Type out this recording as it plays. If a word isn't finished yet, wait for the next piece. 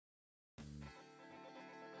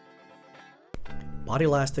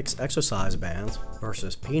Bodylastics exercise bands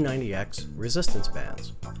versus P90X resistance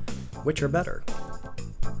bands. Which are better?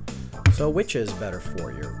 So which is better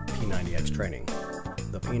for your P90X training?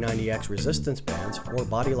 The P90X resistance bands or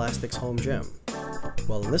Bodylastics home gym?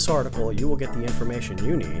 Well, in this article you will get the information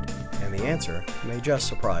you need, and the answer may just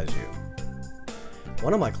surprise you.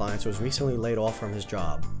 One of my clients was recently laid off from his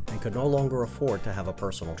job and could no longer afford to have a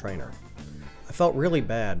personal trainer. I felt really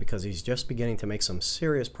bad because he's just beginning to make some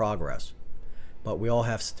serious progress, but we all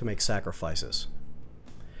have to make sacrifices.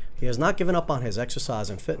 He has not given up on his exercise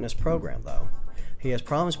and fitness program though. He has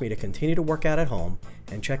promised me to continue to work out at home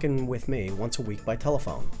and check in with me once a week by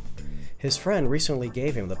telephone. His friend recently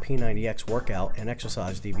gave him the P90X workout and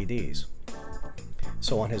exercise DVDs.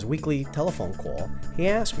 So on his weekly telephone call, he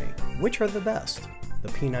asked me, which are the best, the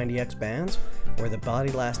P90X bands or the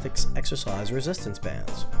Bodylastics exercise resistance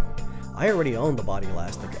bands? I already own the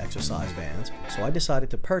Bodylastic exercise bands, so I decided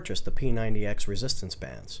to purchase the P90X resistance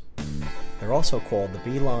bands. They're also called the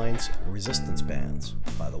B-Lines resistance bands,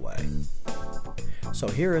 by the way. So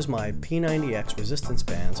here is my P90X resistance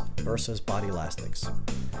bands versus Bodylastics.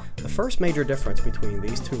 The first major difference between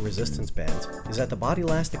these two resistance bands is that the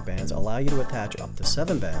Bodylastic bands allow you to attach up to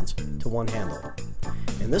 7 bands to one handle.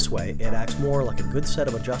 In this way, it acts more like a good set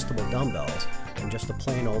of adjustable dumbbells than just a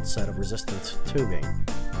plain old set of resistance tubing.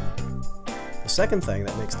 The second thing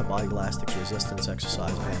that makes the Bodylastics resistance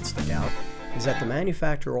exercise band stick out is that the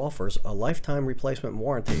manufacturer offers a lifetime replacement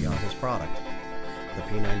warranty on his product. The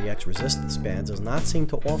P90X resistance band does not seem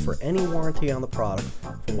to offer any warranty on the product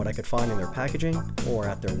from what I could find in their packaging or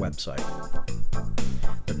at their website.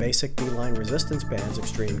 The basic B-Line resistance bands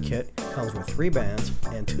extreme kit comes with 3 bands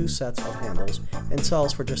and 2 sets of handles and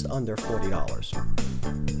sells for just under $40.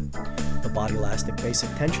 The Bodylastic basic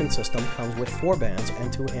tension system comes with 4 bands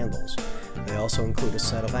and 2 handles. They also include a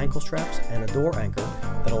set of ankle straps and a door anchor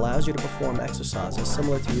that allows you to perform exercises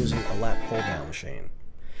similar to using a lat pull-down machine.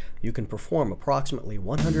 You can perform approximately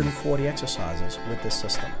 140 exercises with this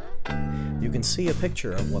system. You can see a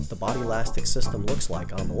picture of what the Bodylastic system looks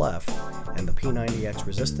like on the left and the P90X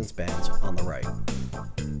resistance bands on the right.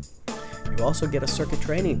 You also get a circuit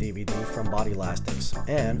training DVD from Bodylastics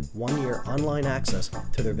and 1-year online access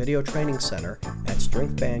to their video training center at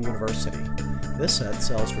Strength Band University. This set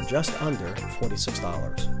sells for just under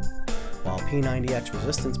 $46. While P90X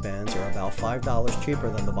resistance bands are about $5 cheaper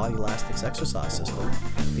than the Bodylastics exercise system,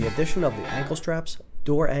 the addition of the ankle straps,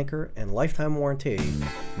 door anchor, and lifetime warranty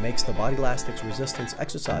makes the Bodylastics resistance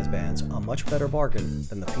exercise bands a much better bargain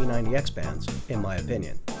than the P90X bands, in my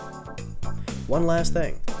opinion. One last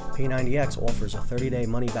thing, P90X offers a 30-day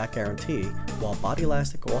money-back guarantee, while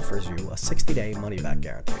Bodylastic offers you a 60-day money-back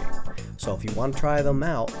guarantee. So if you want to try them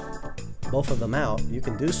out, both of them out, you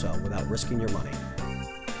can do so without risking your money.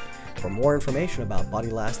 For more information about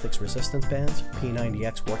Bodylastics resistance bands,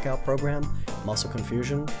 P90X workout program, muscle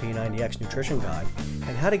confusion, P90X nutrition guide,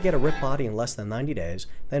 and how to get a ripped body in less than 90 days,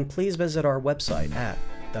 then please visit our website at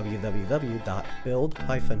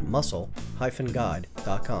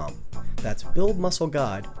www.build-muscle-guide.com. That's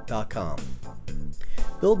buildmuscleguide.com.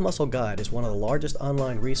 Build Muscle Guide is one of the largest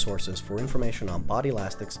online resources for information on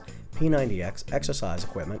Bodylastics, P90X exercise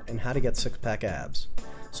equipment, and how to get six-pack abs.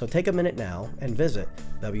 So take a minute now and visit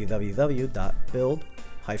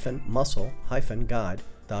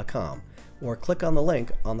www.build-muscle-guide.com or click on the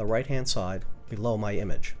link on the right-hand side below my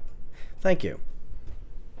image. Thank you.